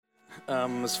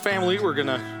As family, we're going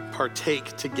to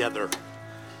partake together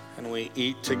and we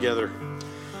eat together.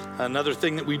 Another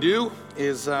thing that we do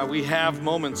is we have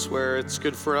moments where it's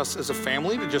good for us as a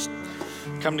family to just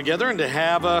come together and to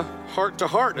have a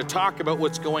heart-to-heart, to talk about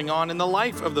what's going on in the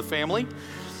life of the family.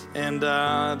 And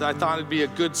I thought it'd be a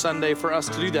good Sunday for us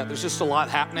to do that. There's just a lot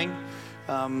happening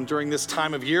during this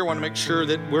time of year. I want to make sure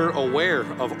that we're aware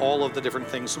of all of the different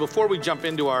things. So before we jump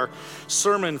into our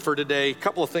sermon for today, a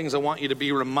couple of things I want you to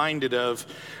be reminded of.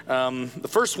 The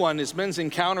first one is Men's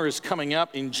Encounter is coming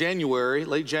up in January,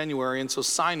 late January, and so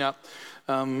sign up.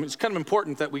 It's kind of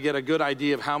important that we get a good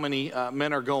idea of how many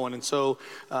men are going. And so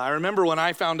I remember when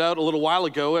I found out a little while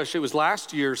ago, actually it was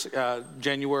last year's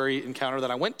January encounter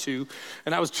that I went to,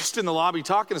 and I was just in the lobby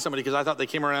talking to somebody because I thought they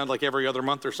came around like every other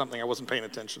month or something. I wasn't paying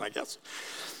attention, I guess.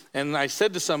 And I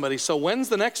said to somebody, so when's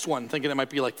the next one? Thinking it might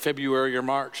be like February or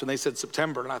March. And they said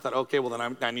September. And I thought, okay, well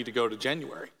then I need to go to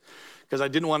January, because I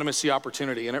didn't want to miss the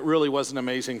opportunity. And it really was an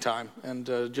amazing time, and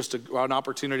just an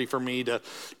opportunity for me to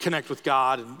connect with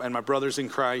God and my brothers in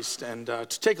Christ, and to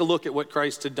take a look at what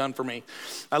Christ had done for me.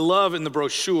 I love in the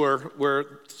brochure where,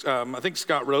 I think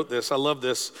Scott wrote this, I love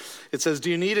this. It says, do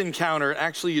you need encounter?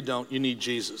 Actually, you don't. You need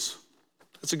Jesus.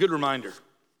 That's a good reminder.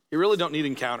 You really don't need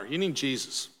encounter. You need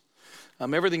Jesus.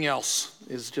 Everything else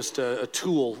is just a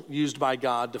tool used by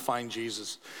God to find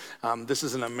Jesus. This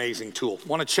is an amazing tool. I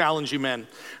want to challenge you men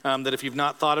that if you've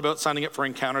not thought about signing up for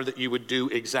Encounter, that you would do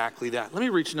exactly that. Let me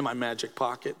reach into my magic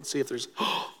pocket and see if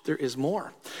there is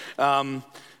more.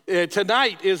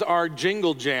 Tonight is our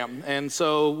Jingle Jam, and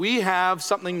so we have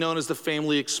something known as the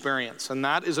Family Experience, and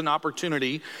that is an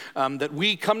opportunity that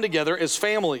we come together as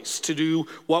families to do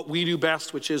what we do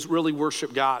best, which is really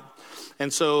worship God.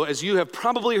 And so as you have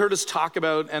probably heard us talk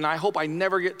about, and I hope I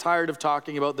never get tired of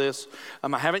talking about this,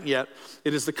 I haven't yet,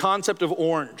 it is the concept of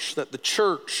orange, that the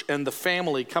church and the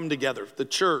family come together. The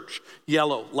church,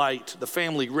 yellow, light, the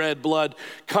family, red, blood,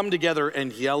 come together,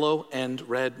 and yellow and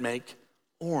red make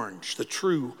orange, the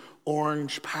true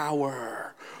orange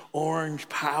power. Orange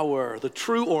power, the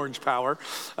true orange power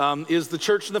is the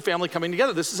church and the family coming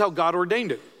together. This is how God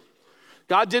ordained it.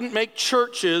 God didn't make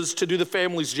churches to do the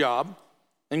family's job.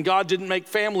 And God didn't make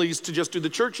families to just do the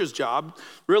church's job.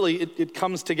 Really, it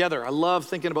comes together. I love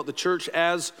thinking about the church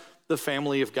as the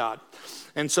family of God.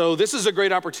 And so this is a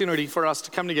great opportunity for us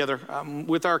to come together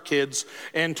with our kids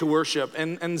and to worship.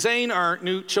 And Zane, our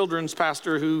new children's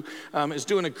pastor, who is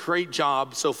doing a great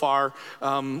job so far.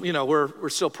 We're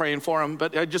still praying for him,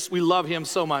 but we love him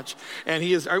so much. And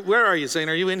he is, where are you, Zane?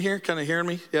 Are you in here? Kind of hearing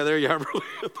me? Yeah, there you are, really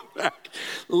at the back.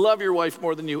 Love your wife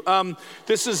more than you.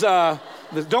 This is,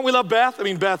 don't we love Beth? I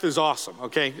mean, Beth is awesome,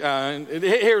 okay?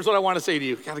 Here's what I want to say to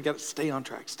you. Gotta stay on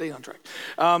track.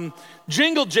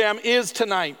 Jingle Jam is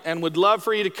tonight, and would love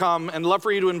for you to come and love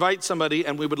for you to invite somebody,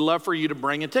 and we would love for you to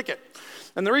bring a ticket.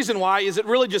 And the reason why is it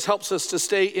really just helps us to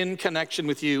stay in connection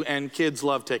with you, and kids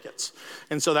love tickets.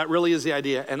 And so that really is the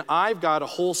idea. And I've got a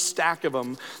whole stack of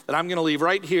them that I'm gonna leave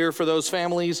right here for those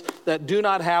families that do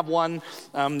not have one.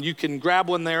 You can grab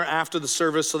one there after the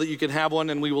service so that you can have one,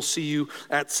 and we will see you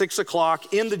at 6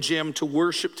 o'clock in the gym to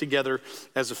worship together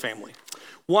as a family.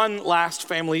 One last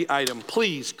family item.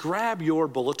 Please grab your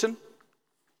bulletin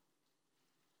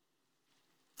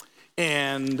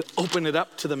and open it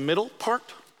up to the middle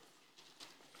part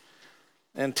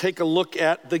and take a look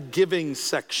at the giving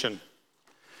section.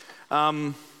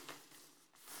 I've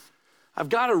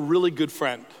got a really good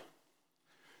friend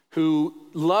who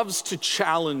loves to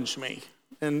challenge me.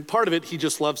 And part of it, he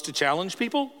just loves to challenge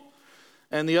people.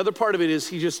 And the other part of it is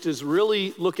he just is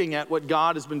really looking at what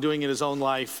God has been doing in his own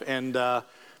life. And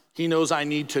he knows I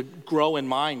need to grow in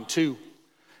mine too.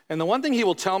 And the one thing he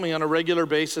will tell me on a regular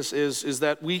basis is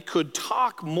that we could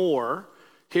talk more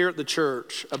here at the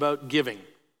church about giving.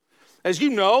 As you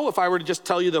know, if I were to just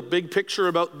tell you the big picture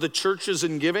about the churches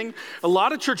and giving, a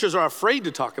lot of churches are afraid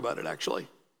to talk about it, actually.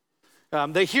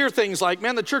 They hear things like,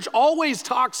 man, the church always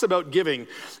talks about giving.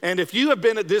 And if you have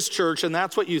been at this church and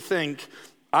that's what you think,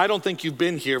 I don't think you've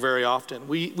been here very often.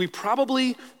 We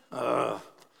probably, I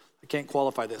can't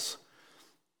qualify this.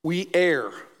 We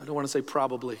err. I don't want to say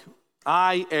probably.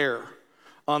 I err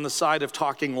on the side of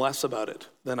talking less about it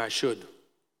than I should.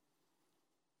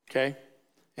 Okay?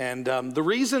 And the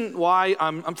reason why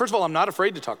first of all, I'm not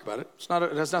afraid to talk about it.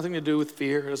 It has nothing to do with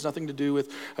fear. It has nothing to do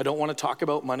with, I don't want to talk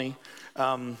about money.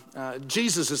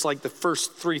 Jesus is like the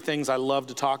first three things I love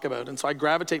to talk about. And so I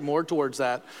gravitate more towards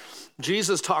that.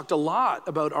 Jesus talked a lot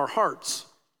about our hearts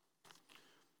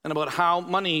and about how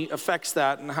money affects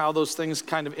that and how those things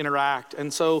kind of interact.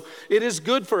 And so it is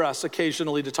good for us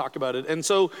occasionally to talk about it. And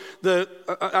so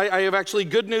I have actually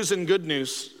good news and good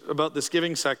news about this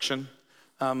giving section.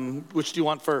 Which do you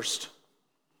want first?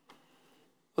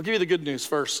 I'll give you the good news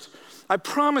first. I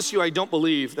promise you I don't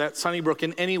believe that Sunnybrook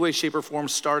in any way, shape, or form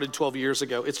started 12 years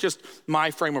ago. It's just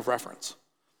my frame of reference,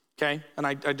 okay? And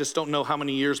I just don't know how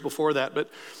many years before that.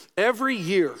 But every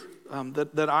year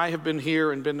that I have been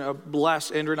here and been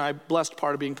blessed, Andrew and I, blessed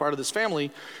part of being part of this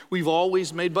family, we've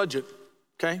always made budget,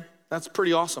 okay? That's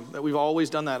pretty awesome that we've always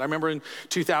done that. I remember in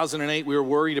 2008, we were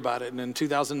worried about it. And in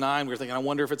 2009, we were thinking, I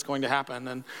wonder if it's going to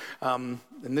happen. And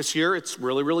this year, it's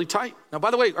really, really tight. Now,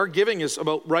 by the way, our giving is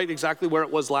about right exactly where it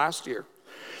was last year.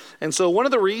 And so one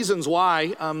of the reasons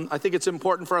why I think it's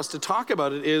important for us to talk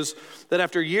about it is that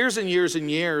after years and years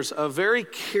and years of very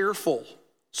careful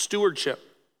stewardship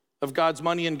of God's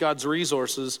money and God's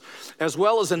resources, as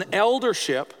well as an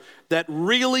eldership that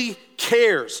really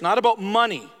cares, not about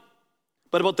money,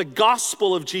 but about the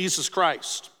gospel of Jesus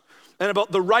Christ and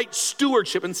about the right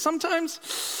stewardship. And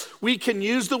sometimes we can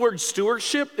use the word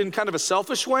stewardship in kind of a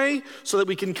selfish way so that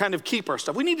we can kind of keep our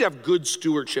stuff. We need to have good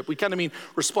stewardship. We kind of mean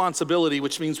responsibility,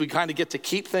 which means we kind of get to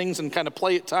keep things and kind of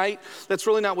play it tight. That's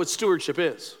really not what stewardship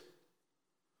is.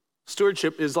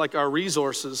 Stewardship is like our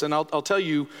resources, and I'll tell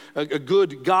you a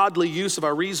good godly use of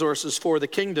our resources for the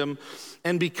kingdom.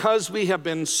 And because we have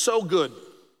been so good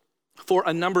for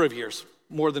a number of years,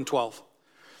 more than 12,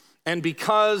 and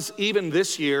because even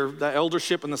this year, the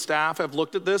eldership and the staff have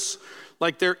looked at this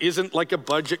like there isn't like a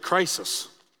budget crisis.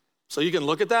 So you can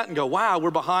look at that and go, wow, we're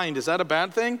behind. Is that a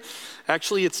bad thing?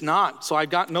 Actually, it's not. So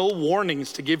I've got no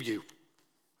warnings to give you.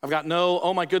 I've got no,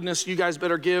 oh my goodness, you guys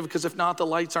better give because if not, the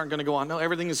lights aren't going to go on. No,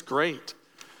 everything is great.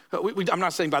 I'm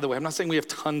not saying, by the way, I'm not saying we have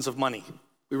tons of money.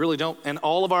 We really don't. And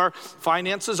all of our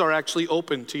finances are actually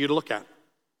open to you to look at.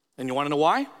 And you want to know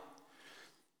why?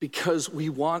 Because we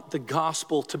want the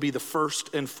gospel to be the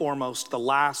first and foremost, the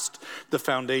last, the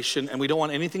foundation, and we don't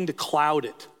want anything to cloud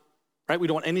it, right? We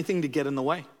don't want anything to get in the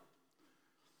way.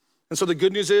 And so the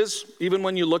good news is, even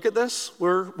when you look at this,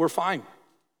 we're fine.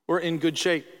 We're in good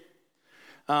shape.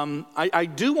 I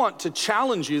do want to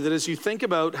challenge you that as you think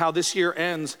about how this year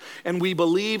ends, and we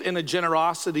believe in a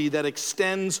generosity that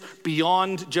extends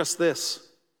beyond just this.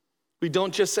 We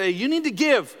don't just say, you need to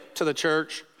give to the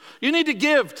church. You need to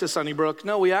give to Sunnybrook.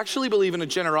 No, we actually believe in a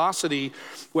generosity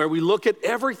where we look at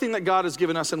everything that God has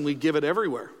given us and we give it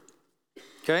everywhere,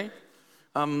 okay?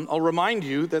 I'll remind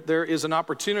you that there is an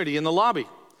opportunity in the lobby.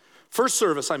 First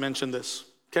service, I mentioned this,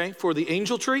 okay? For the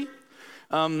angel tree,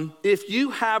 if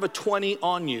you have a 20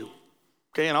 on you,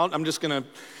 okay, and I'm just gonna,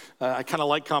 I kind of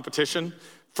like competition.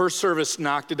 First service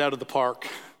knocked it out of the park.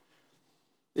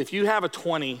 If you have a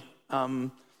 20,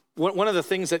 one of the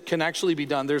things that can actually be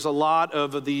done, there's a lot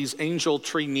of these angel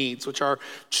tree needs, which are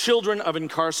children of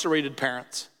incarcerated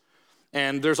parents.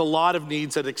 And there's a lot of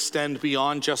needs that extend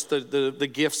beyond just the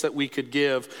gifts that we could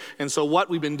give. And so what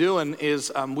we've been doing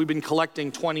is we've been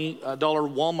collecting $20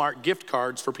 Walmart gift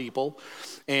cards for people,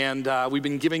 and we've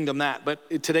been giving them that.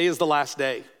 But today is the last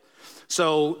day.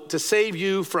 So to save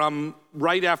you from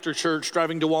right after church,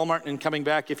 driving to Walmart and coming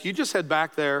back, if you just head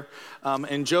back there,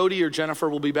 and Jody or Jennifer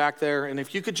will be back there, and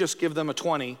if you could just give them a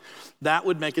 20, that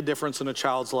would make a difference in a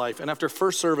child's life. And after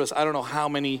first service, I don't know how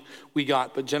many we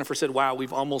got, but Jennifer said, wow,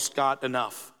 we've almost got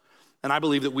enough. And I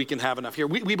believe that we can have enough here.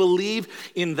 We believe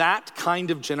in that kind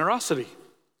of generosity.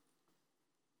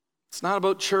 It's not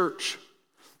about church.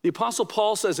 The Apostle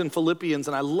Paul says in Philippians,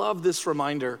 and I love this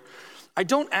reminder, I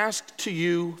don't ask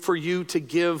for you to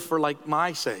give for like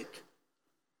my sake,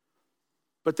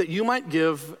 but that you might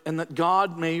give and that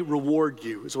God may reward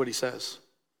you, is what he says.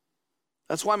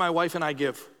 That's why my wife and I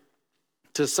give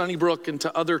to Sunnybrook and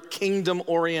to other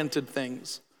kingdom-oriented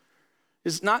things.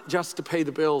 It's not just to pay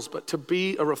the bills, but to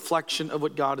be a reflection of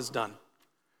what God has done.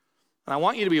 And I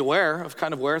want you to be aware of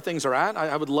kind of where things are at.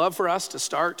 I would love for us to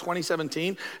start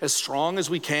 2017 as strong as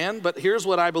we can, but here's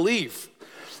what I believe.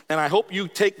 And I hope you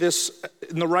take this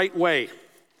in the right way.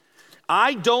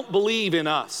 I don't believe in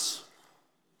us.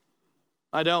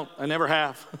 I don't. I never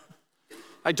have.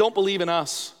 I don't believe in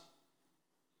us.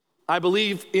 I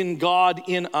believe in God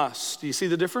in us. Do you see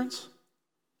the difference?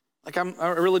 I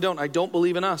really don't. I don't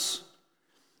believe in us.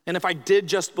 And if I did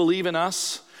just believe in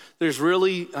us, there's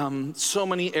really so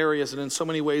many areas and in so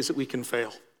many ways that we can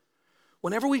fail.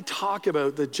 Whenever we talk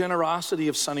about the generosity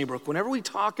of Sunnybrook, whenever we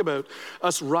talk about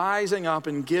us rising up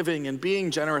and giving and being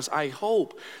generous, I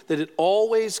hope that it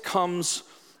always comes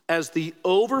as the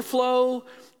overflow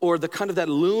or the kind of that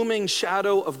looming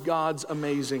shadow of God's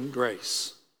amazing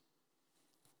grace.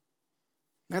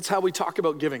 That's how we talk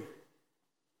about giving.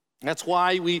 That's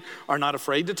why we are not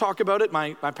afraid to talk about it.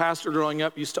 My pastor growing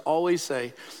up used to always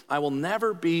say, I will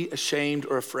never be ashamed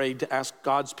or afraid to ask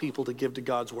God's people to give to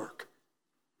God's work.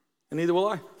 And neither will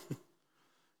I.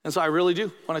 And so I really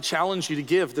do want to challenge you to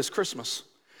give this Christmas.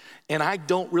 and I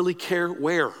don't really care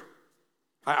where.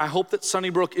 I hope that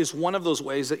Sunnybrook is one of those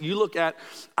ways that you look at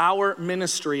our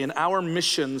ministry and our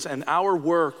missions and our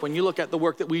work, when you look at the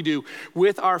work that we do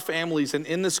with our families and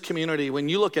in this community, when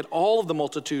you look at all of the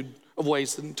multitude of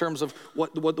ways in terms of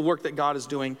what the work that God is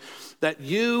doing, that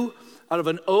you, out of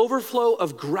an overflow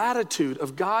of gratitude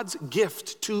of God's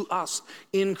gift to us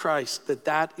in Christ,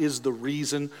 that is the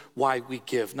reason why we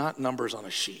give, not numbers on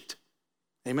a sheet.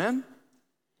 Amen?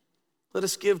 Let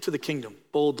us give to the kingdom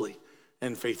boldly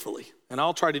and faithfully. And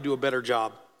I'll try to do a better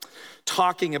job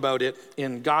talking about it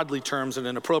in godly terms and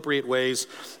in appropriate ways.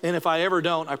 And if I ever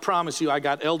don't, I promise you, I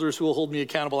got elders who will hold me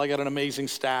accountable. I got an amazing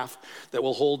staff that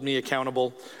will hold me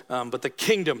accountable. But the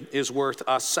kingdom is worth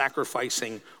us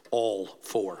sacrificing all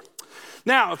for.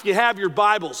 Now, if you have your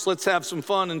Bibles, let's have some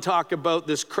fun and talk about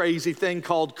this crazy thing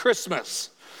called Christmas.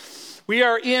 We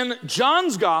are in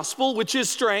John's gospel, which is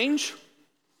strange.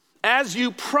 As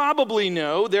you probably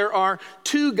know, there are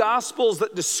two gospels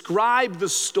that describe the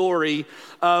story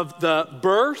of the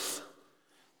birth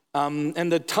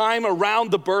and the time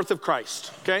around the birth of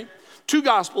Christ, okay? Two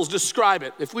gospels describe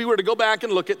it. If we were to go back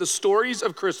and look at the stories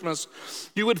of Christmas,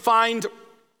 you would find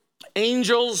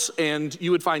angels and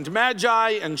you would find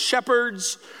magi and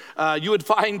shepherds. You would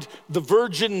find the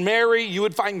Virgin Mary. You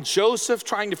would find Joseph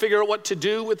trying to figure out what to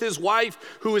do with his wife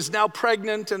who is now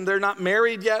pregnant and they're not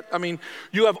married yet. I mean,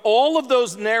 you have all of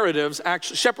those narratives,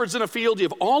 actually, shepherds in a field. You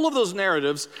have all of those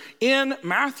narratives in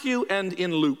Matthew and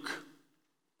in Luke.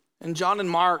 And John and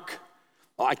Mark,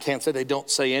 well, I can't say they don't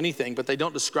say anything, but they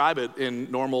don't describe it in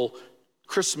normal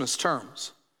Christmas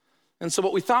terms. And so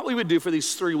what we thought we would do for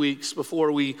these 3 weeks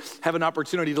before we have an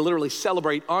opportunity to literally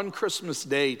celebrate on Christmas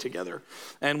Day together,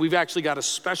 and we've actually got a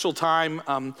special time.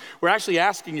 We're actually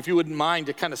asking if you wouldn't mind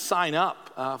to kind of sign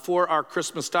up for our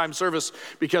Christmas time service,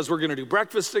 because we're going to do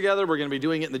breakfast together. We're going to be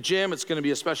doing it in the gym. It's going to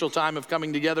be a special time of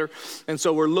coming together. And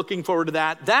so we're looking forward to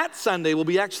that. That Sunday will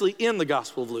be actually in the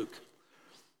Gospel of Luke.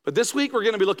 But this week we're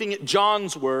going to be looking at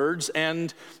John's words,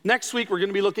 and next week we're going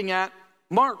to be looking at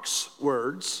Mark's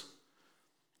words.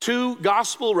 Two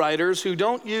gospel writers who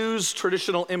don't use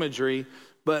traditional imagery,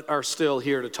 but are still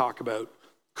here to talk about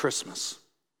Christmas.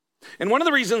 And one of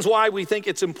the reasons why we think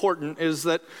it's important is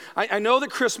that I know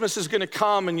that Christmas is going to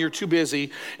come and you're too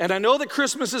busy. And I know that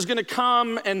Christmas is going to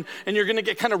come and you're going to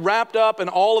get kind of wrapped up in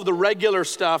all of the regular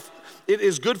stuff. It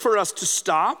is good for us to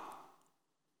stop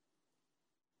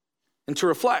and to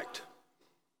reflect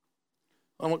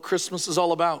on what Christmas is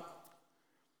all about.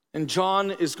 And John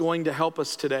is going to help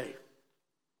us today.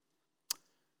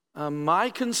 My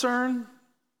concern,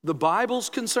 the Bible's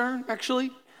concern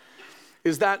actually,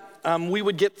 is that we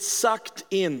would get sucked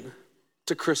in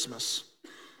to Christmas.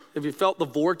 Have you felt the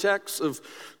vortex of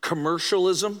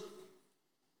commercialism?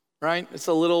 Right? It's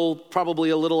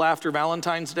probably a little after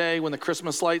Valentine's Day when the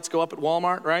Christmas lights go up at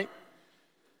Walmart, right?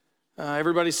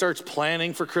 Everybody starts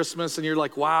planning for Christmas and you're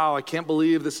like, wow, I can't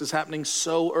believe this is happening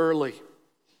so early.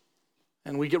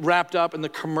 And we get wrapped up in the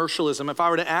commercialism. If I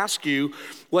were to ask you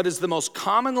what is the most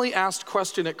commonly asked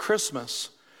question at Christmas,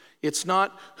 it's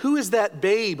not, who is that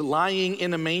babe lying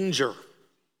in a manger?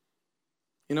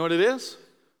 You know what it is?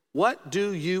 What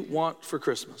do you want for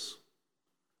Christmas?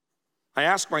 I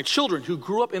ask my children who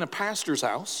grew up in a pastor's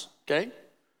house, okay,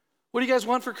 what do you guys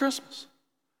want for Christmas?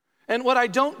 And what I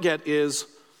don't get is,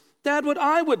 Dad, what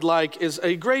I would like is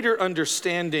a greater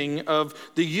understanding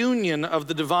of the union of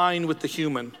the divine with the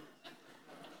human.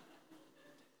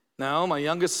 No, my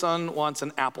youngest son wants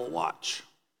an Apple Watch.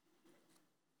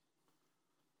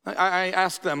 I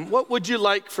asked them, what would you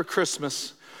like for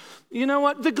Christmas? You know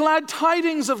what? The glad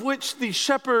tidings of which the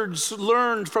shepherds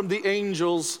learned from the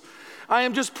angels. I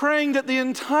am just praying that the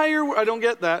entire world, I don't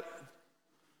get that.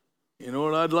 You know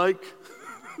what I'd like?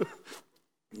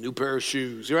 New pair of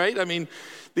shoes, right? I mean,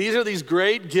 these are these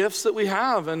great gifts that we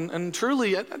have. And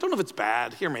truly, I don't know if it's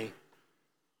bad. Hear me.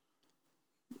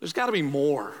 There's got to be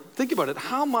more. Think about it.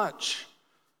 How much,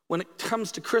 when it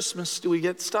comes to Christmas, do we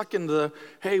get stuck into the,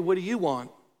 hey, what do you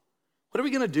want? What are we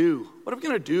going to do? What are we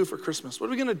going to do for Christmas? What are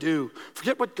we going to do?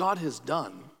 Forget what God has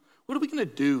done. What are we going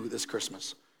to do this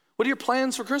Christmas? What are your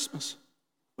plans for Christmas?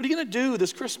 What are you going to do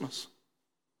this Christmas?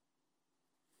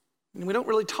 And we don't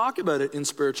really talk about it in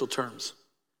spiritual terms.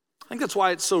 I think that's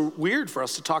why it's so weird for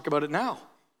us to talk about it now.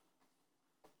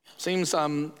 Seems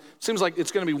like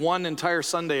it's going to be one entire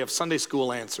Sunday of Sunday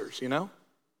school answers, you know?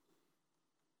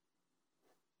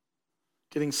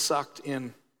 Getting sucked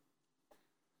in.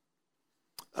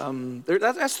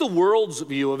 That's the world's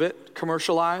view of it,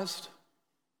 commercialized.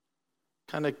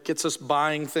 Kind of gets us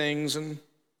buying things. And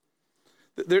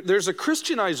there's a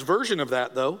Christianized version of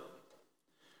that, though.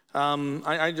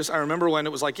 I remember when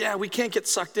it was like, yeah, we can't get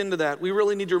sucked into that. We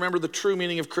really need to remember the true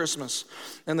meaning of Christmas.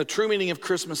 And the true meaning of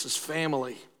Christmas is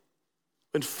family.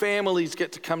 When families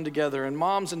get to come together and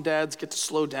moms and dads get to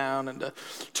slow down and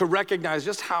to recognize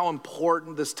just how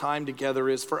important this time together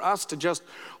is for us to just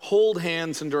hold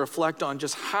hands and to reflect on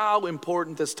just how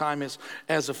important this time is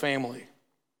as a family.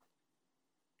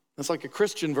 It's like a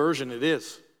Christian version, it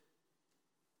is.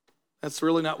 That's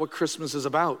really not what Christmas is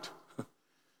about.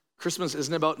 Christmas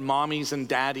isn't about mommies and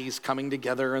daddies coming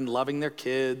together and loving their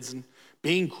kids and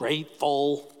being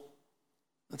grateful.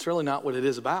 That's really not what it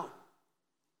is about.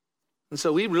 And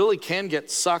so we really can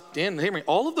get sucked in. Hear me,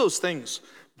 all of those things,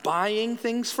 buying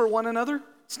things for one another,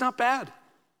 it's not bad.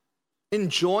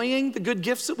 Enjoying the good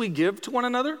gifts that we give to one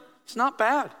another, it's not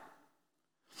bad.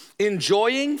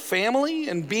 Enjoying family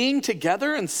and being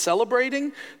together and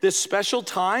celebrating this special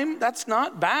time, that's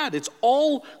not bad. It's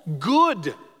all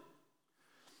good.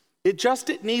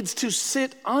 It needs to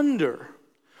sit under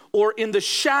or in the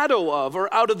shadow of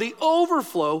or out of the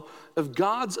overflow of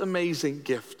God's amazing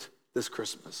gift this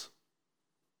Christmas.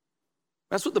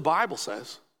 That's what the Bible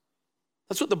says.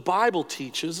 That's what the Bible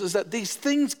teaches, is that these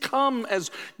things come as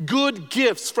good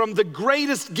gifts from the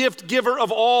greatest gift giver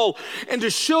of all. And to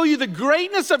show you the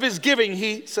greatness of his giving,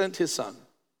 he sent his son,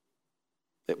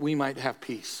 that we might have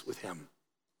peace with him.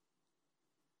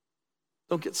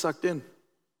 Don't get sucked in.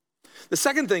 The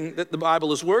second thing that the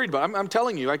Bible is worried about, I'm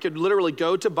telling you, I could literally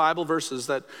go to Bible verses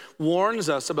that warns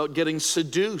us about getting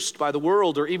seduced by the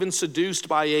world or even seduced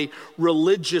by a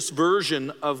religious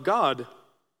version of God.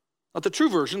 Not the true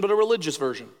version, but a religious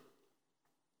version.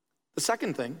 The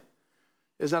second thing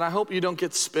is that I hope you don't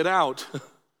get spit out.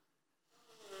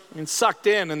 Sucked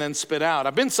in and then spit out.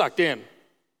 I've been sucked in.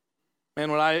 Man,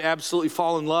 when I absolutely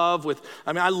fall in love with,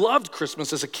 I loved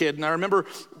Christmas as a kid, and I remember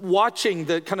watching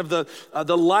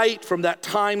the light from that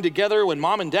time together when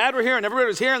mom and dad were here and everybody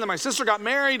was here, and then my sister got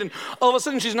married, and all of a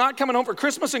sudden she's not coming home for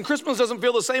Christmas, and Christmas doesn't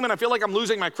feel the same, and I feel like I'm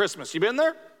losing my Christmas. You been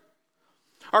there?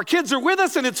 Our kids are with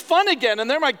us, and it's fun again, and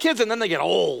they're my kids, and then they get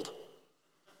old.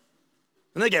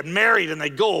 And they get married, and they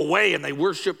go away, and they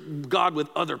worship God with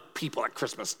other people at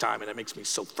Christmas time, and it makes me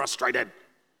so frustrated.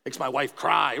 Makes my wife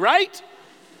cry, right?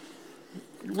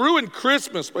 Ruin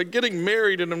Christmas by getting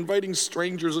married and inviting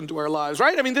strangers into our lives,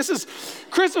 right? Christmas is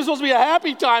supposed to be a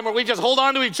happy time where we just hold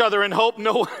on to each other and hope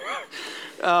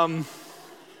and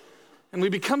we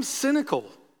become cynical.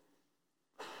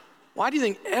 Why do you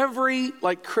think every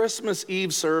Christmas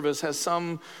Eve service has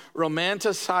some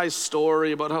romanticized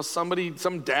story about how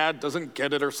some dad doesn't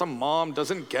get it or some mom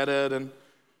doesn't get it, and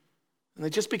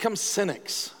they just become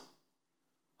cynics?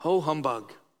 Ho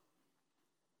humbug.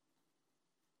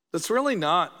 That's really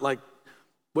not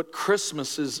what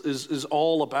Christmas is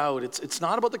all about. It's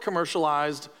not about the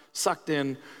commercialized, sucked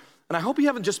in. And I hope you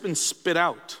haven't just been spit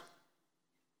out.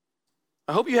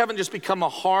 I hope you haven't just become a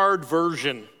hard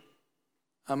version.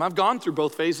 I've gone through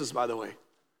both phases, by the way.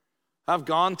 I've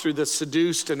gone through the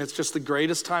seduced, and it's just the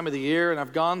greatest time of the year. And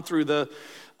I've gone through the,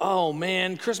 oh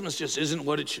man, Christmas just isn't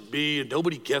what it should be, and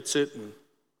nobody gets it. And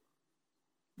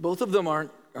both of them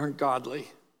aren't godly.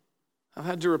 I've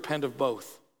had to repent of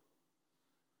both.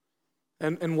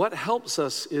 And what helps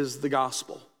us is the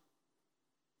gospel.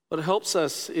 What helps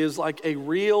us is a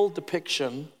real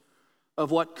depiction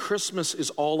of what Christmas is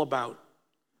all about.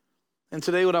 And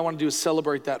today what I want to do is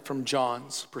celebrate that from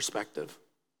John's perspective,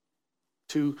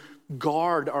 to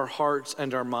guard our hearts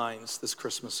and our minds this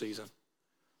Christmas season.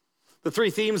 The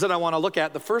three themes that I want to look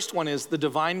at, the first one is the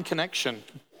divine connection.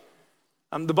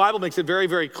 The Bible makes it very,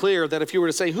 very clear that if you were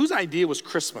to say, whose idea was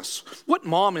Christmas? What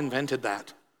mom invented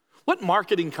that? What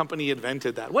marketing company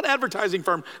invented that? What advertising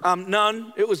firm?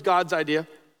 None. It was God's idea.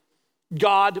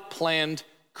 God planned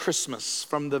Christmas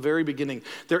from the very beginning.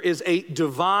 There is a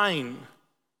divine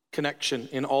connection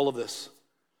in all of this.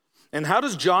 And how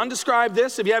does John describe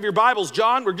this? If you have your Bibles,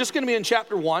 John, we're just going to be in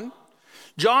chapter 1.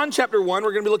 John chapter 1,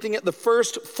 we're going to be looking at the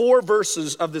first 4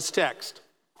 verses of this text.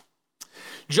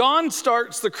 John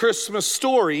starts the Christmas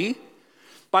story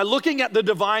by looking at the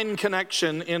divine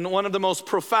connection in one of the most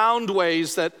profound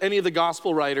ways that any of the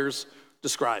gospel writers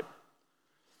describe.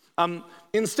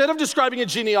 Instead of describing a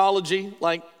genealogy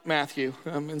like Matthew,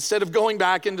 instead of going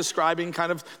back and describing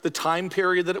kind of the time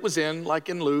period that it was in, like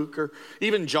in Luke, or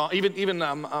even John, even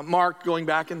Mark going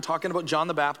back and talking about John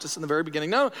the Baptist in the very beginning.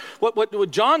 No,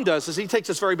 what John does is he takes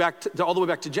us very back to all the way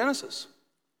back to Genesis.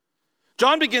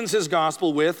 John begins his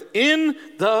gospel with, in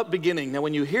the beginning. Now,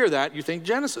 when you hear that, you think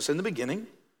Genesis. In the beginning,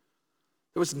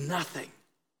 there was nothing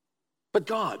but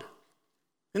God.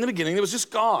 In the beginning, there was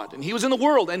just God, and he was in the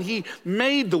world, and he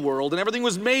made the world, and everything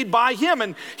was made by him,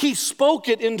 and he spoke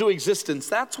it into existence.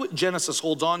 That's what Genesis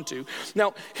holds on to.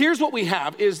 Now, here's what we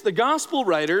have, is the gospel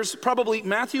writers, probably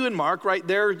Matthew and Mark, write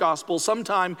their gospel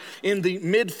sometime in the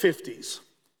mid-50s,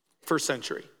 first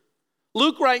century.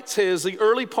 Luke writes his the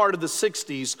early part of the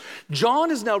 60s.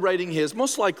 John is now writing his,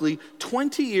 most likely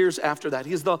 20 years after that.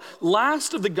 He is the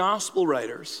last of the gospel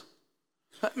writers.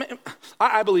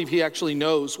 I believe he actually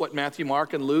knows what Matthew,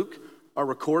 Mark, and Luke are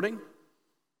recording.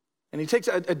 And he takes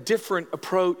a different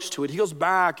approach to it. He goes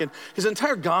back, and his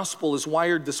entire gospel is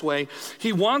wired this way.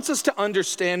 He wants us to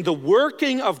understand the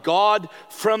working of God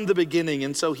from the beginning.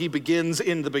 And so he begins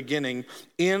in the beginning.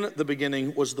 In the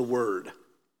beginning was the Word.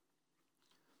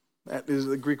 That is,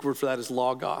 the Greek word for that is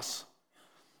logos.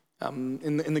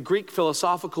 In the Greek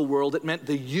philosophical world, it meant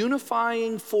the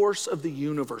unifying force of the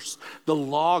universe, the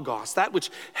logos, that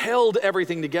which held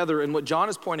everything together. And what John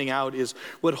is pointing out is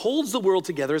what holds the world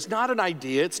together is not an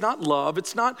idea, it's not love,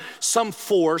 it's not some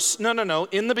force. No.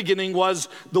 In the beginning was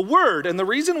the Word. And the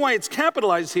reason why it's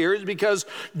capitalized here is because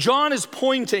John is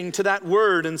pointing to that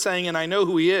Word and saying, and I know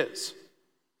who he is.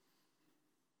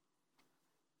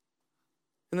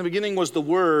 In the beginning was the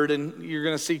Word, and you're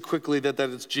going to see quickly that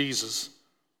it's Jesus.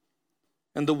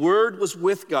 And the Word was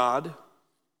with God,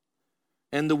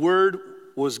 and the Word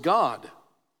was God.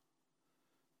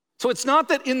 So it's not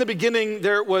that in the beginning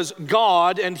there was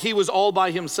God and he was all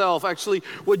by himself. Actually,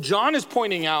 what John is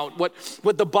pointing out,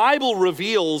 what the Bible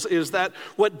reveals is that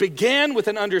what began with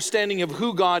an understanding of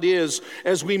who God is,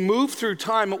 as we move through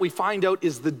time, what we find out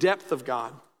is the depth of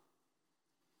God.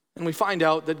 And we find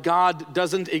out that God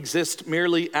doesn't exist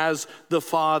merely as the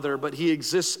Father, but he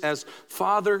exists as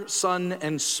Father, Son,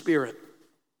 and Spirit.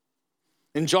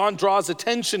 And John draws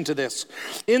attention to this.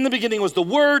 In the beginning was the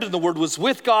Word, and the Word was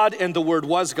with God, and the Word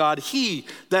was God. He,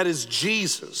 that is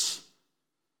Jesus,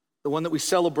 the one that we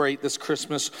celebrate this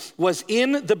Christmas, was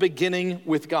in the beginning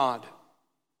with God.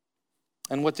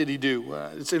 And what did he do?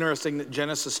 It's interesting that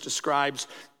Genesis describes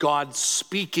God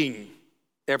speaking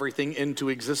everything into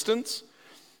existence.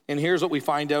 And here's what we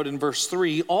find out in verse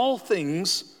 3. All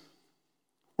things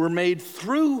were made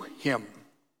through him.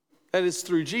 That is,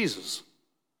 through Jesus.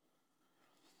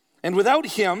 And without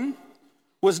him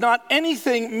was not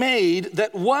anything made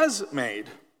that was made.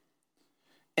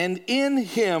 And in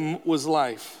him was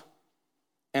life,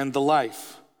 and the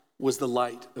life was the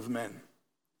light of men.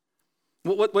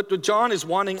 What John is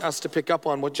wanting us to pick up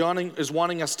on, what John is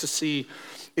wanting us to see,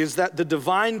 is that the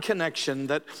divine connection,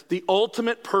 that the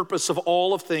ultimate purpose of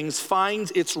all of things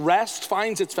finds its rest,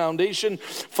 finds its foundation,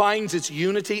 finds its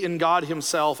unity in God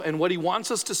himself. And what he wants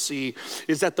us to see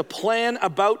is that the plan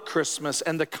about Christmas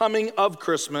and the coming of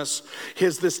Christmas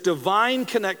is this divine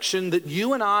connection that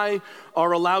you and I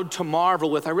are allowed to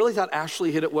marvel with. I really thought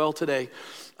Ashley hit it well today.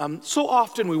 So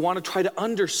often we want to try to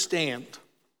understand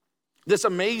this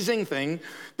amazing thing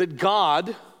that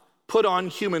God put on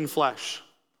human flesh.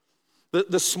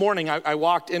 This morning, I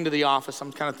walked into the office.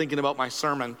 I'm kind of thinking about my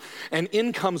sermon, and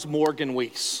in comes Morgan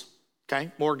Weiss. Okay,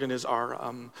 Morgan is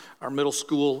our middle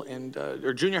school and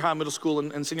or junior high, middle school,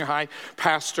 and senior high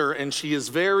pastor, and she is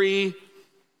very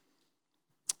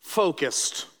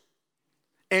focused,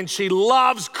 and she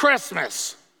loves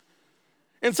Christmas.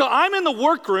 And so I'm in the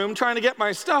workroom trying to get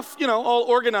my stuff, all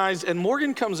organized, and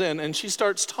Morgan comes in and she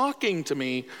starts talking to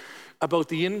me about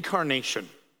the incarnation.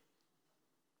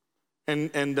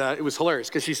 And it was hilarious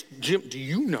because she's, Jim, do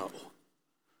you know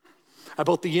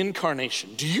about the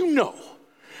incarnation? Do you know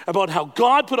about how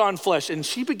God put on flesh? And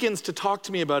she begins to talk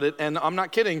to me about it, and I'm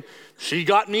not kidding, she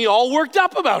got me all worked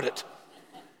up about it.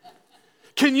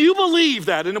 Can you believe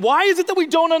that? And why is it that we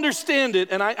don't understand it?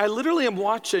 And I literally am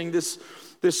watching this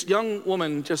young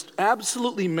woman just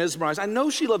absolutely mesmerized. I know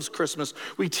she loves Christmas.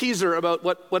 We tease her about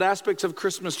what aspects of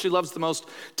Christmas she loves the most.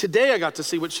 Today I got to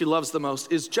see what she loves the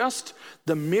most is just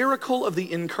the miracle of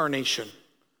the incarnation.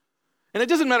 And it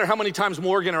doesn't matter how many times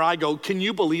Morgan or I go, can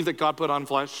you believe that God put on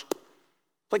flesh?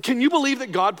 Like, can you believe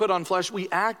that God put on flesh? We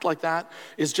act like that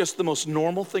is just the most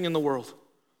normal thing in the world.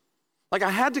 Like, I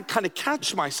had to kind of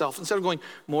catch myself instead of going,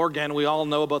 Morgan, we all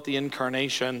know about the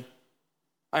incarnation.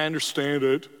 I understand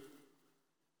it.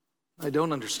 I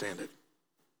don't understand it.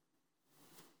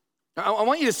 I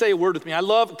want you to say a word with me. I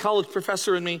love a college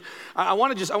professor in me. I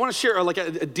want to share like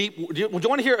a deep, do you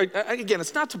want to hear, again,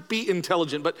 it's not to be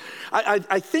intelligent, but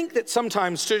I think that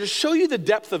sometimes to just show you the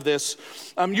depth of this,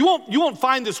 you won't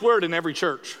find this word in every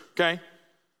church, okay?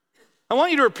 I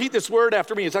want you to repeat this word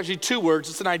after me. It's actually two words.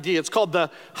 It's an idea. It's called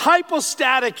the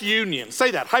hypostatic union.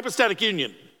 Say that, hypostatic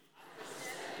union.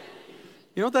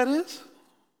 You know what that is?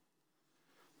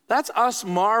 That's us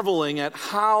marveling at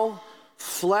how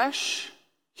flesh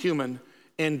human,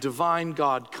 and divine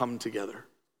God come together.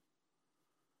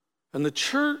 And the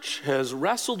church has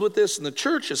wrestled with this, and the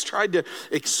church has tried to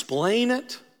explain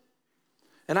it.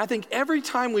 And I think every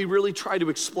time we really try to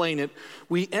explain it,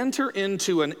 we enter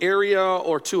into an area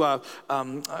or to a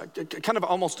kind of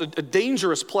almost a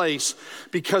dangerous place,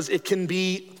 because it can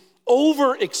be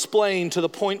over-explained to the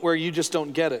point where you just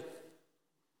don't get it.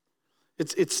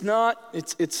 It's not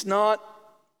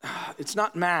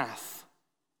math.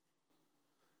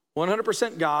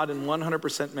 100% God and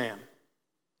 100% man.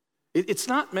 It's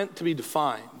not meant to be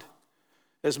defined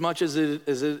as much as it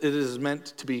is meant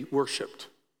to be worshiped.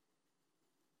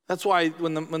 That's why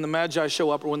when the Magi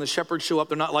show up or when the shepherds show up,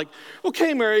 they're not like,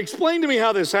 okay, Mary, explain to me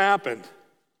how this happened.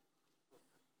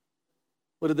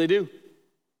 What did they do?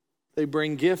 They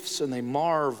bring gifts and they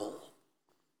marvel.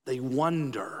 They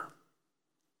wonder.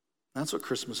 That's what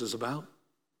Christmas is about.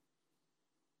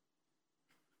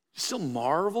 You still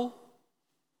marvel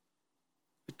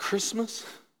at Christmas?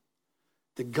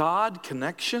 The God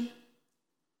connection?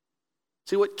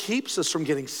 See, what keeps us from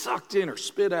getting sucked in or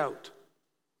spit out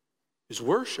is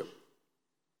worship.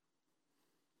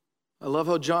 I love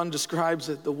how John describes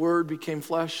it. The Word became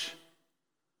flesh.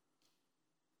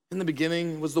 In the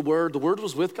beginning was the Word. The Word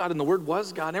was with God, and the Word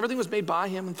was God. And everything was made by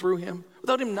Him and through Him.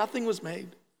 Without Him, nothing was made.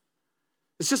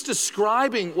 It's just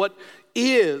describing what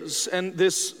is, and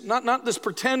this, not this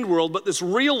pretend world, but this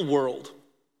real world.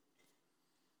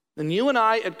 And you and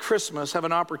I at Christmas have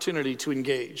an opportunity to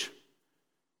engage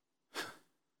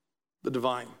the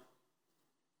divine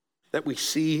that we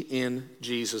see in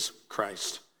Jesus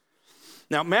Christ.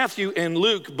 Now, Matthew and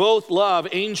Luke both love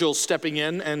angels stepping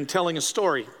in and telling a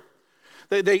story.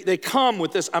 They come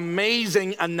with this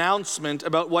amazing announcement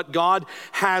about what God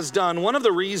has done. One of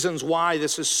the reasons why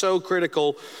this is so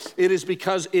critical, it is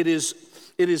because it is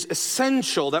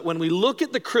essential that when we look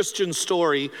at the Christian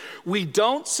story, we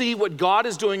don't see what God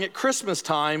is doing at Christmas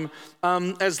time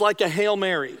as like a Hail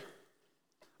Mary.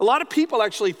 A lot of people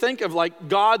actually think of like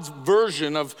God's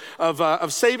version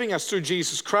of saving us through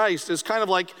Jesus Christ as kind of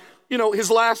like, his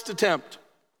last attempt.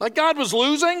 Like God was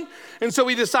losing, and so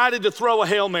he decided to throw a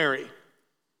Hail Mary.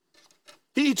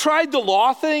 He tried the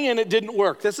law thing and it didn't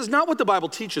work. This is not what the Bible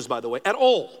teaches, by the way, at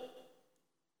all.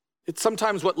 It's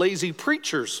sometimes what lazy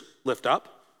preachers lift up,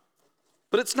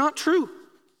 but it's not true.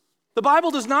 The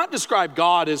Bible does not describe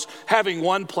God as having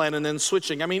one plan and then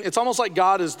switching. I mean, it's almost like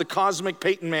God is the cosmic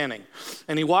Peyton Manning,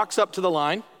 and he walks up to the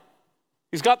line.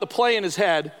 He's got the play in his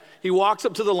head. He walks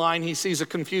up to the line. He sees a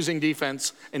confusing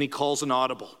defense, and he calls an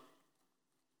audible.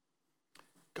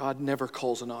 God never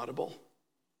calls an audible.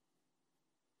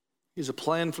 He's a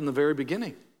plan from the very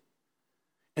beginning.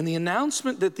 And the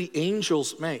announcement that the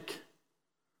angels make,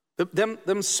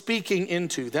 them speaking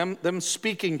into, them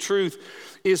speaking truth,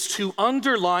 is to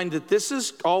underline that this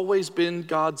has always been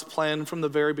God's plan from the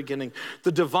very beginning.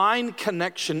 The divine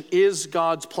connection is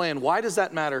God's plan. Why does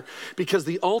that matter? Because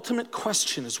the ultimate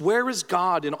question is, where is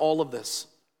God in all of this?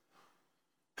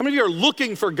 How many of you are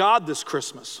looking for God this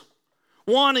Christmas?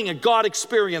 Wanting a God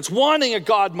experience, wanting a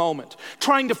God moment,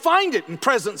 trying to find it in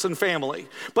presence and family,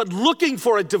 but looking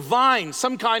for a divine,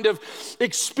 some kind of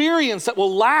experience that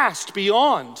will last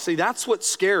beyond. See, that's what's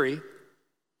scary.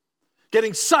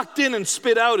 Getting sucked in and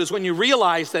spit out is when you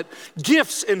realize that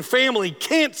gifts and family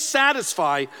can't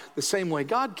satisfy the same way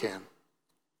God can.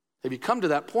 Have you come to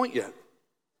that point yet?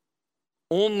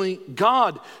 Only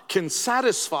God can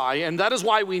satisfy, and that is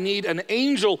why we need an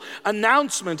angel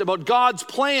announcement about God's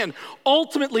plan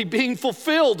ultimately being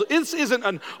fulfilled. This isn't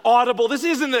an audible, this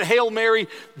isn't a Hail Mary.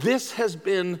 This has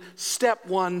been step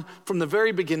one from the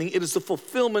very beginning. It is the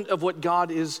fulfillment of what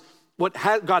God is,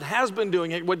 God has been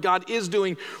doing, and what God is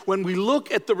doing. When we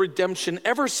look at the redemption,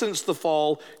 ever since the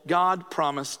fall, God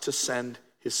promised to send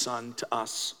his Son to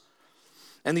us.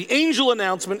 And the angel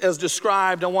announcement as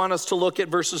described, I want us to look at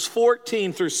verses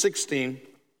 14 through 16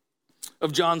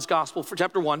 of John's Gospel for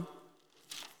chapter 1.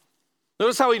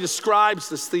 Notice how he describes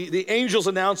this, the angel's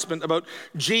announcement about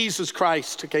Jesus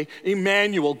Christ, okay?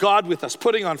 Emmanuel, God with us,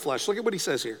 putting on flesh. Look at what he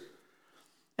says here.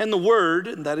 And the Word,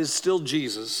 and that is still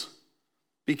Jesus,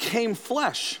 became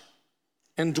flesh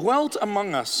and dwelt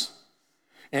among us,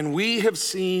 and we have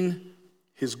seen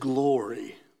his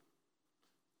glory.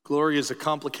 Glory is a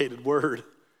complicated word.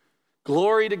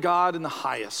 Glory to God in the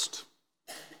highest.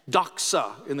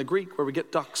 Doxa in the Greek, where we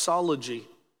get doxology.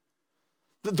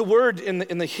 The word in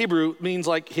the Hebrew means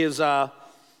like his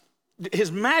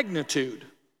magnitude.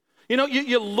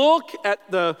 You look at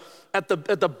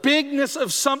the bigness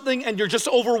of something and you're just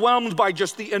overwhelmed by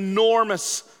just the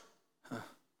enormous.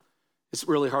 It's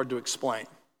really hard to explain.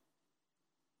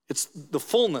 It's the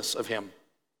fullness of him.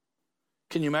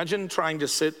 Can you imagine trying to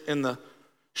sit in the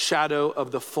shadow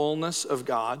of the fullness of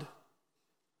God.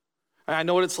 I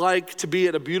know what it's like to be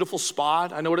at a beautiful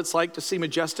spot. I know what it's like to see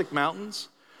majestic mountains.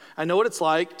 I know what it's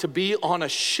like to be on a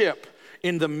ship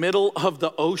in the middle of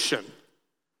the ocean,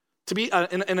 to be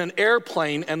in an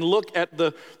airplane and look at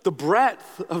the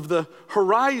breadth of the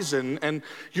horizon, and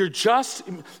you're just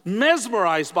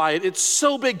mesmerized by it. It's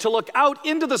so big to look out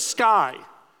into the sky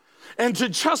and to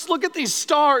just look at these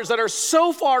stars that are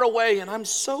so far away, and I'm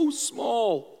so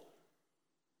small.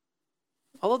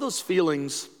 All of those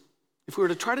feelings, if we were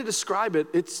to try to describe it,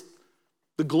 it's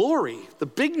the glory, the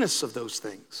bigness of those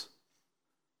things.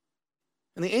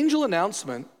 And the angel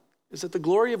announcement is that the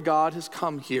glory of God has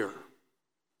come here.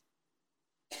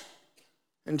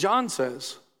 And John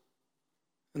says,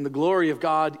 and the glory of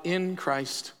God in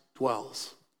Christ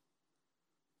dwells.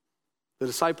 The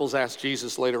disciples asked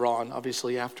Jesus later on,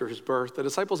 obviously after his birth, the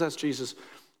disciples asked Jesus,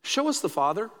 show us the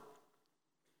Father.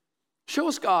 Show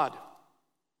us God.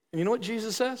 And you know what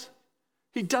Jesus says?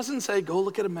 He doesn't say, go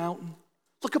look at a mountain.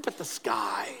 Look up at the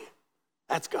sky.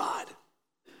 That's God.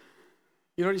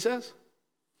 You know what he says?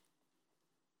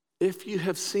 If you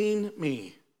have seen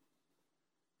me,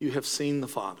 you have seen the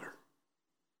Father.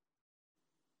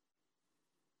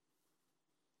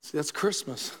 See, that's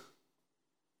Christmas.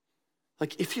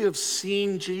 Like, if you have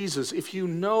seen Jesus, if you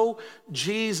know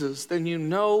Jesus, then you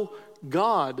know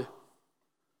God.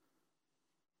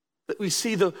 That we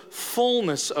see the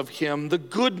fullness of him, the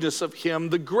goodness of him,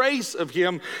 the grace of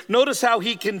him. Notice how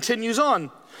he continues on.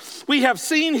 We have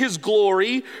seen his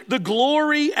glory, the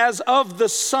glory as of the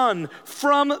Son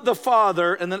from the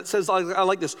Father. And then it says, I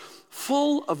like this,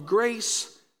 full of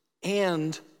grace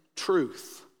and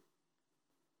truth.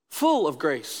 Full of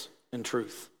grace and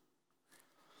truth.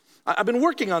 I've been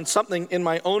working on something in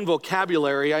my own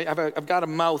vocabulary. I've got a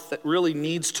mouth that really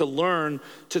needs to learn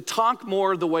to talk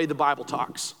more the way the Bible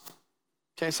talks.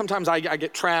 Okay, sometimes I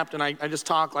get trapped and I just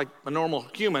talk like a normal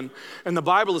human, and the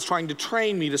Bible is trying to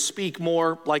train me to speak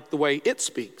more like the way it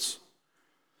speaks.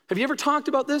 Have you ever talked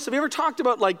about this? Have you ever talked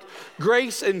about like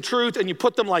grace and truth and you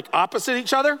put them like opposite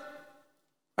each other?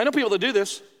 I know people that do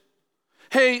this.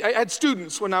 Hey, I had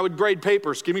students when I would grade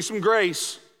papers, give me some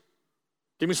grace.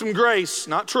 Give me some grace,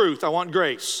 not truth, I want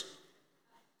grace.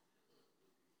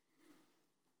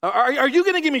 Are you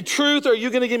gonna give me truth or are you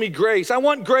gonna give me grace? I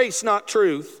want grace, not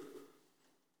truth.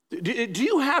 Do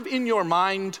you have in your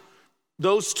mind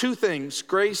those two things,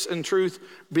 grace and truth,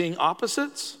 being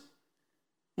opposites?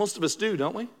 Most of us do,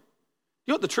 don't we?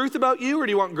 You want the truth about you or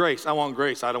do you want grace? I want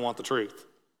grace, I don't want the truth.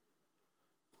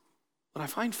 What I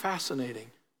find fascinating,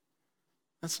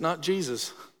 that's not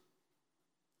Jesus.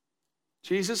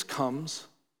 Jesus comes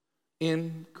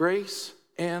in grace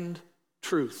and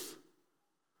truth.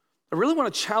 I really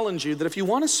want to challenge you that if you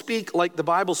want to speak like the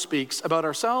Bible speaks about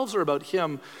ourselves or about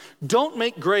him, don't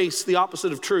make grace the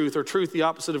opposite of truth or truth the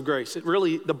opposite of grace.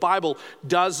 The Bible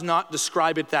does not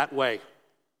describe it that way.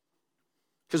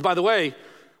 Because by the way,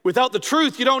 without the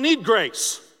truth, you don't need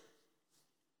grace.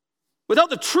 Without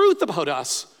the truth about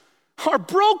us, our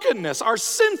brokenness, our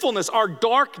sinfulness, our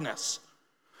darkness,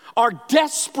 our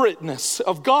desperateness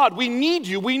of God, we need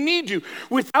you, we need you.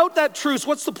 Without that truth,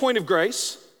 what's the point of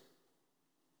grace?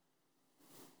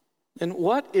 And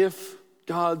what if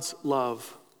God's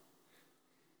love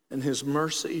and his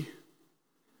mercy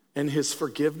and his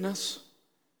forgiveness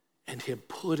and him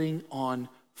putting on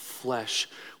flesh?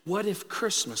 What if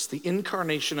Christmas, the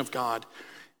incarnation of God,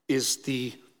 is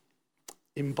the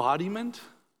embodiment,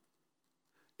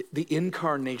 the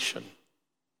incarnation?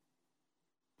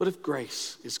 What if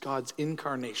grace is God's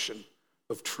incarnation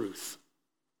of truth?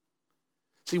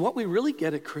 See, what we really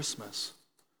get at Christmas,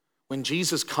 when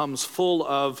Jesus comes full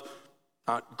of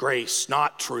not grace,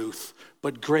 not truth,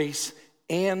 but grace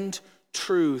and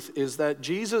truth, is that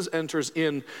Jesus enters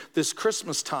in this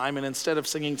Christmas time, and instead of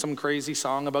singing some crazy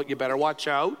song about you better watch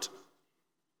out,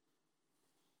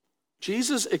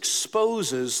 Jesus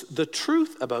exposes the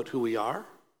truth about who we are.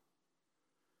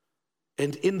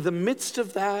 And in the midst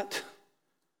of that,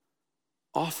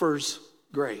 offers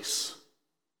grace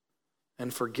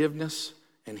and forgiveness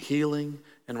and healing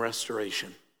and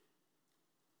restoration.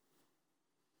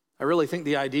 I really think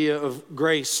the idea of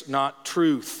grace, not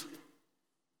truth,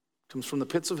 comes from the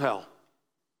pits of hell.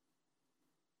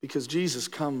 Because Jesus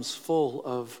comes full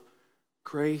of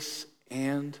grace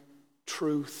and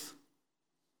truth.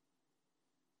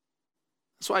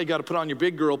 That's why you got to put on your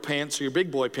big girl pants or your big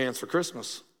boy pants for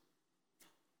Christmas.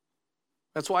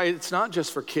 That's why it's not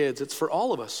just for kids, it's for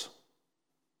all of us.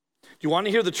 Do you want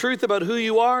to hear the truth about who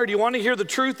you are? Do you want to hear the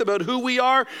truth about who we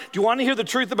are? Do you want to hear the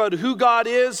truth about who God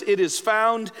is? It is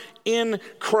found in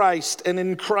Christ and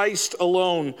in Christ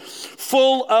alone,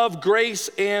 full of grace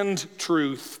and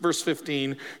truth. Verse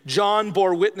 15, John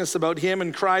bore witness about him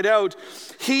and cried out,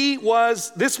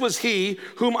 this was he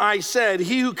whom I said,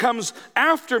 he who comes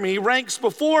after me ranks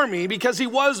before me because he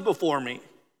was before me.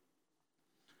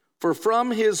 For from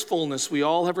his fullness we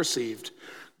all have received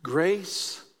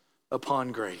grace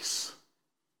upon grace.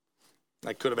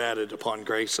 I could have added upon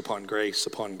grace, upon grace,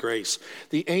 upon grace.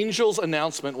 The angel's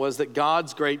announcement was that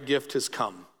God's great gift has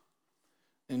come.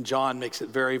 And John makes it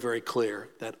very, very clear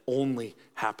that only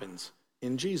happens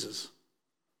in Jesus.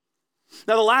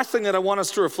 Now, the last thing that I want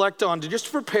us to reflect on, to just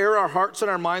prepare our hearts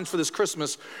and our minds for this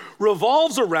Christmas,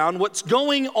 revolves around what's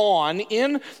going on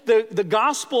in the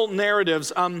gospel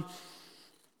narratives.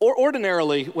 Or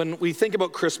ordinarily, when we think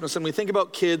about Christmas and we think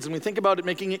about kids and we think about it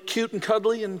making it cute and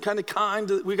cuddly and kind,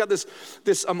 we've got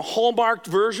this hallmarked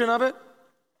version of it.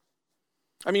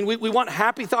 I mean, we want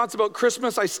happy thoughts about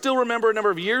Christmas. I still remember a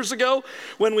number of years ago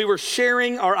when we were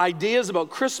sharing our ideas about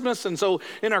Christmas. And so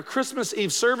in our Christmas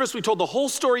Eve service, we told the whole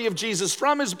story of Jesus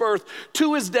from his birth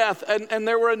to his death. And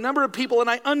there were a number of people,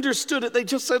 and I understood it. They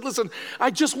just said, listen,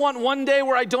 I just want one day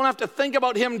where I don't have to think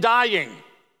about him dying.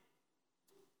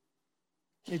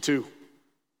 Me too.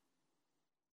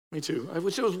 I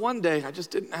wish it was one day I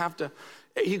just didn't have to,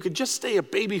 you could just stay a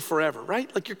baby forever,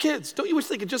 right? Like your kids. Don't you wish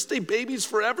they could just stay babies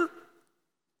forever?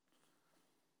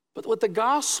 But with the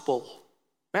gospel,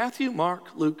 Matthew,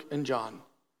 Mark, Luke, and John,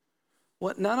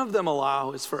 what none of them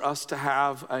allow is for us to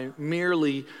have a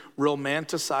merely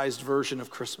romanticized version of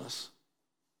Christmas.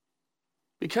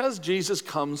 Because Jesus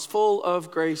comes full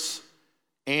of grace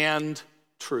and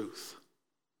truth.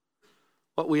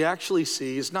 What we actually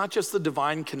see is not just the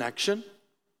divine connection,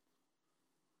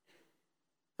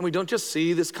 and we don't just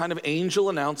see this kind of angel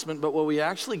announcement, but what we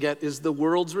actually get is the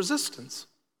world's resistance.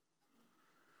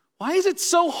 Why is it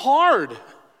so hard?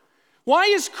 Why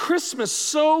is Christmas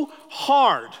so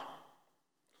hard?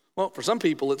 Well, for some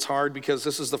people it's hard because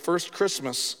this is the first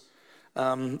Christmas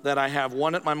that I have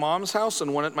one at my mom's house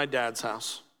and one at my dad's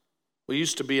house. We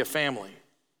used to be a family.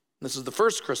 This is the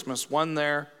first Christmas, one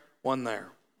there, one there.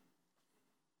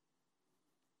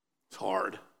 It's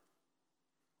hard.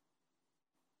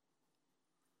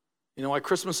 You know why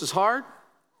Christmas is hard?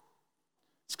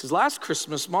 It's because last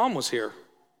Christmas, Mom was here.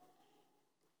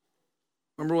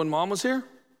 Remember when Mom was here?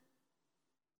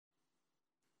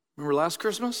 Remember last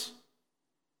Christmas?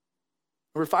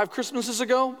 Remember 5 Christmases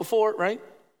ago? Before, right?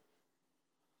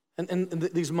 And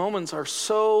these moments are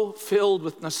so filled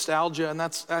with nostalgia, and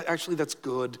that's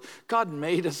good. God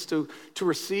made us to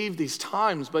receive these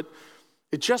times, but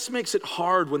it just makes it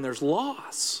hard when there's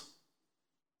loss.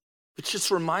 It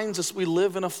just reminds us we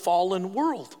live in a fallen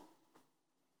world.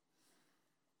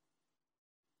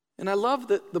 And I love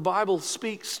that the Bible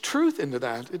speaks truth into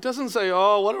that. It doesn't say,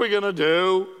 oh, what are we going to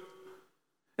do?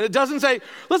 And it doesn't say,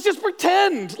 let's just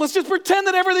pretend. Let's just pretend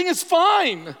that everything is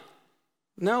fine.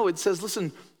 No, it says,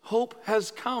 listen, hope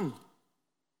has come.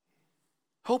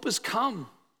 Hope has come.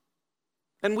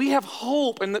 And we have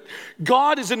hope, and that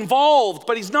God is involved,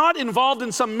 but he's not involved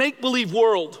in some make-believe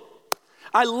world.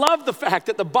 I love the fact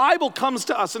that the Bible comes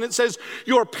to us and it says,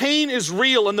 your pain is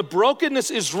real and the brokenness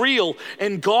is real,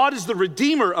 and God is the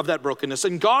redeemer of that brokenness,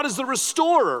 and God is the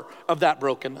restorer of that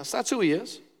brokenness. That's who he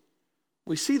is.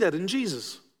 We see that in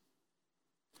Jesus.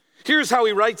 Here's how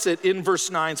he writes it in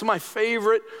verse 9. Some of my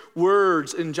favorite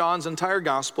words in John's entire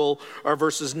gospel are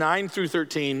verses 9 through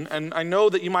 13. And I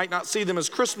know that you might not see them as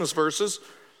Christmas verses.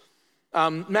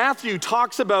 Matthew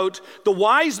talks about the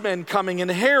wise men coming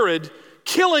and Herod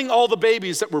killing all the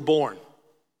babies that were born.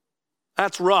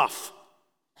 That's rough.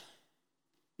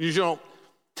 You don't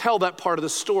tell that part of the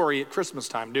story at Christmas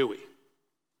time, do we?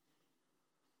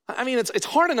 I mean, it's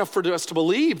hard enough for us to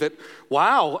believe that,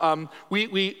 wow,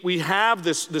 we have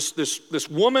this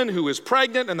woman who is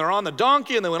pregnant and they're on the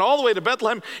donkey and they went all the way to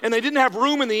Bethlehem and they didn't have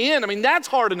room in the inn. I mean, that's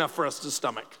hard enough for us to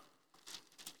stomach.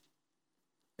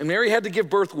 And Mary had to give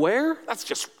birth where?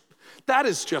 That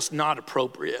is just not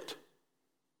appropriate.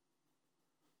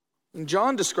 And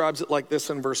John describes it like this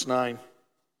in verse 9.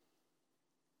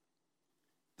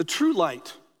 The true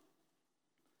light,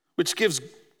 which gives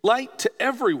light to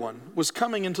everyone, was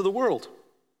coming into the world.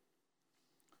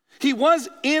 He was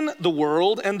in the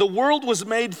world, and the world was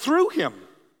made through him.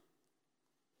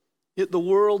 Yet the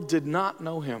world did not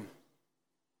know him.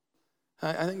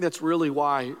 I think that's really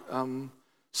why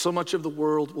so much of the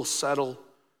world will settle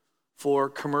for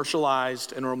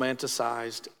commercialized and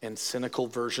romanticized and cynical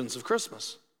versions of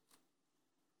Christmas.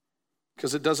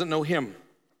 Because it doesn't know him.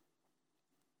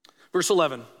 Verse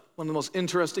 11, one of the most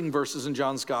interesting verses in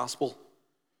John's gospel.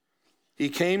 He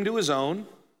came to his own,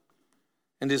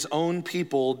 and his own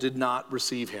people did not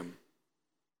receive him.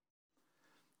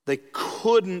 They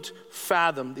couldn't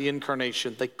fathom the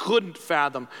incarnation. They couldn't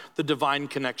fathom the divine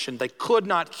connection. They could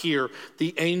not hear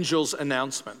the angel's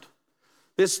announcement.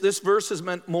 This verse has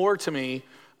meant more to me.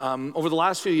 Over the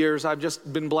last few years, I've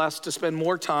just been blessed to spend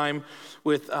more time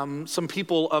with some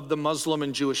people of the Muslim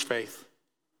and Jewish faith.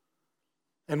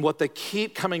 And what they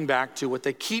keep coming back to, what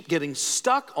they keep getting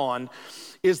stuck on,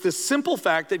 is the simple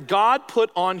fact that God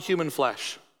put on human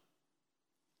flesh.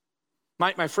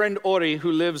 My friend Ori,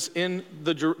 who lives in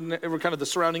kind of the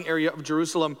surrounding area of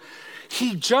Jerusalem,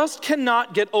 he just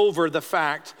cannot get over the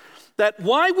fact that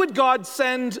why would God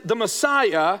send the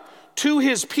Messiah to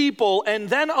his people and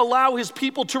then allow his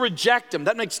people to reject him?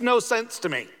 That makes no sense to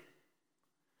me.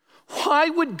 Why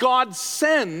would God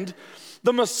send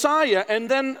the Messiah and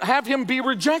then have him be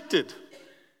rejected?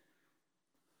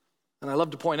 And I love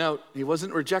to point out, he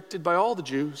wasn't rejected by all the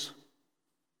Jews.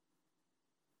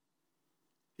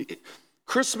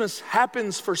 Christmas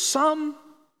happens for some.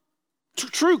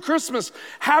 True, Christmas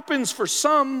happens for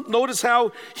some. Notice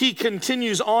how he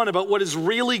continues on about what is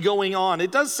really going on.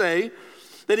 It does say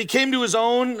that he came to his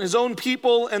own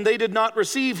people, and they did not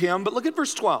receive him. But look at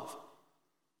verse 12.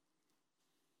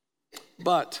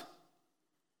 But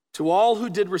to all who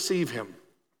did receive him.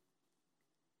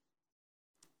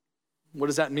 What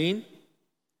does that mean?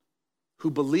 Who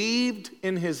believed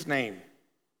in his name.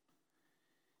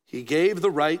 He gave the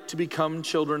right to become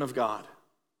children of God.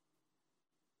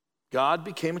 God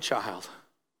became a child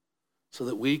so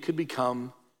that we could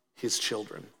become his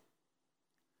children.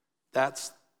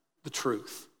 That's the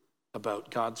truth about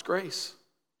God's grace.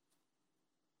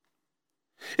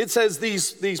 It says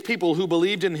these people who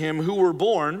believed in him, who were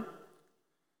born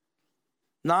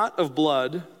not of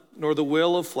blood, nor the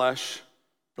will of flesh,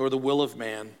 nor the will of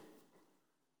man,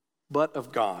 but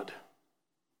of God.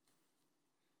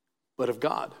 But of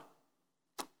God.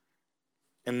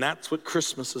 And that's what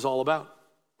Christmas is all about.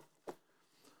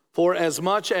 For as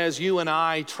much as you and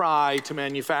I try to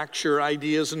manufacture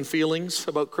ideas and feelings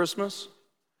about Christmas,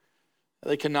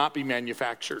 they cannot be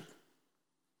manufactured.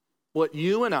 What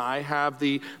you and I have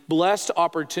the blessed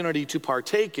opportunity to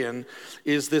partake in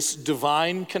is this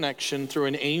divine connection through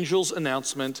an angel's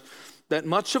announcement that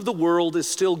much of the world is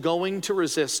still going to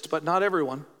resist, but not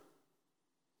everyone.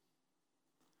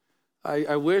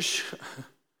 I wish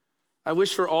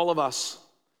for all of us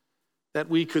that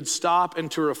we could stop and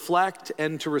to reflect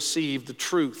and to receive the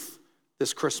truth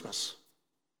this Christmas.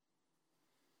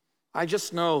 I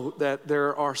just know that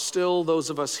there are still those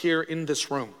of us here in this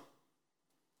room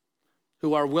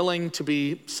who are willing to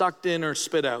be sucked in or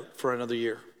spit out for another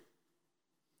year.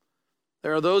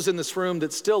 There are those in this room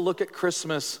that still look at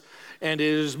Christmas and it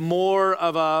is more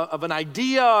of an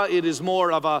idea, it is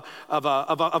more of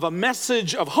a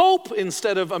message of hope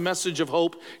instead of a message of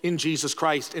hope in Jesus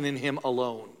Christ and in him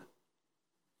alone.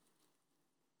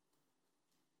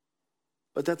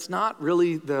 But that's not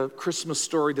really the Christmas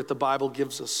story that the Bible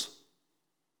gives us.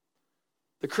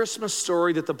 The Christmas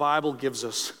story that the Bible gives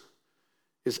us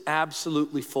is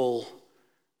absolutely full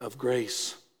of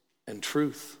grace and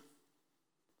truth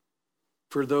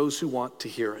for those who want to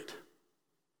hear it.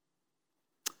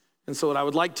 And so what I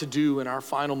would like to do in our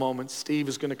final moments, Steve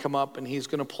is going to come up and he's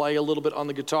going to play a little bit on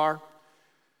the guitar.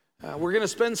 We're going to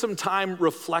spend some time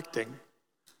reflecting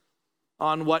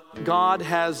on what God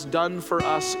has done for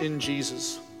us in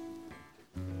Jesus.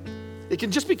 It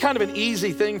can just be kind of an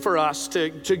easy thing for us to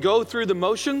go through the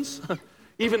motions,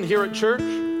 even here at church.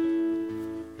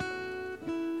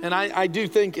 And I do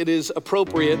think it is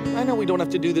appropriate. I know we don't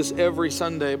have to do this every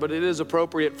Sunday, but it is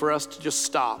appropriate for us to just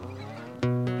stop.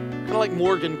 Kind of like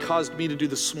Morgan caused me to do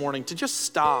this morning, to just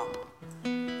stop.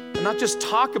 And not just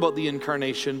talk about the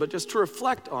incarnation, but just to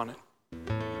reflect on it.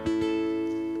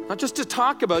 Not just to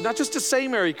talk about, not just to say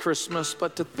Merry Christmas,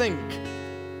 but to think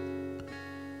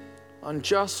on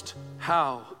just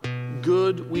how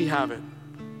good we have it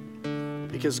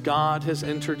because God has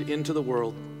entered into the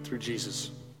world through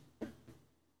Jesus.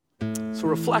 So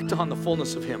reflect on the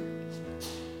fullness of him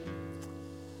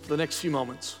for the next few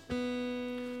moments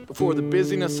before the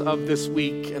busyness of this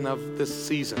week and of this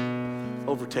season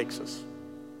overtakes us.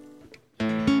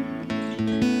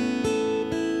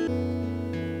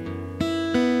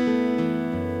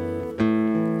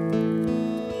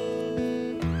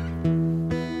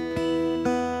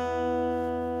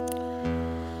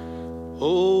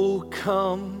 Oh,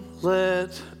 come,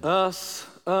 let us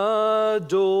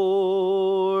adore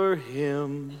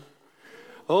him.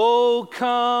 Oh,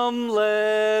 come,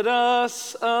 let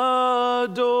us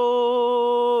adore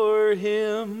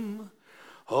him.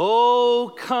 Oh, Oh,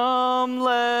 come,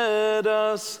 let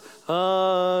us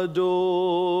adore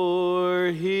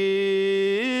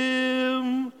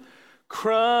him,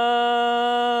 Christ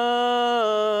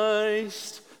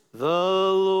the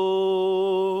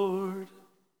Lord.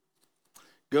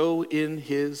 Go in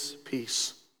his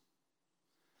peace.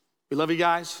 We love you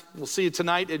guys. We'll see you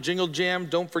tonight at Jingle Jam.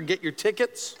 Don't forget your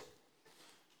tickets.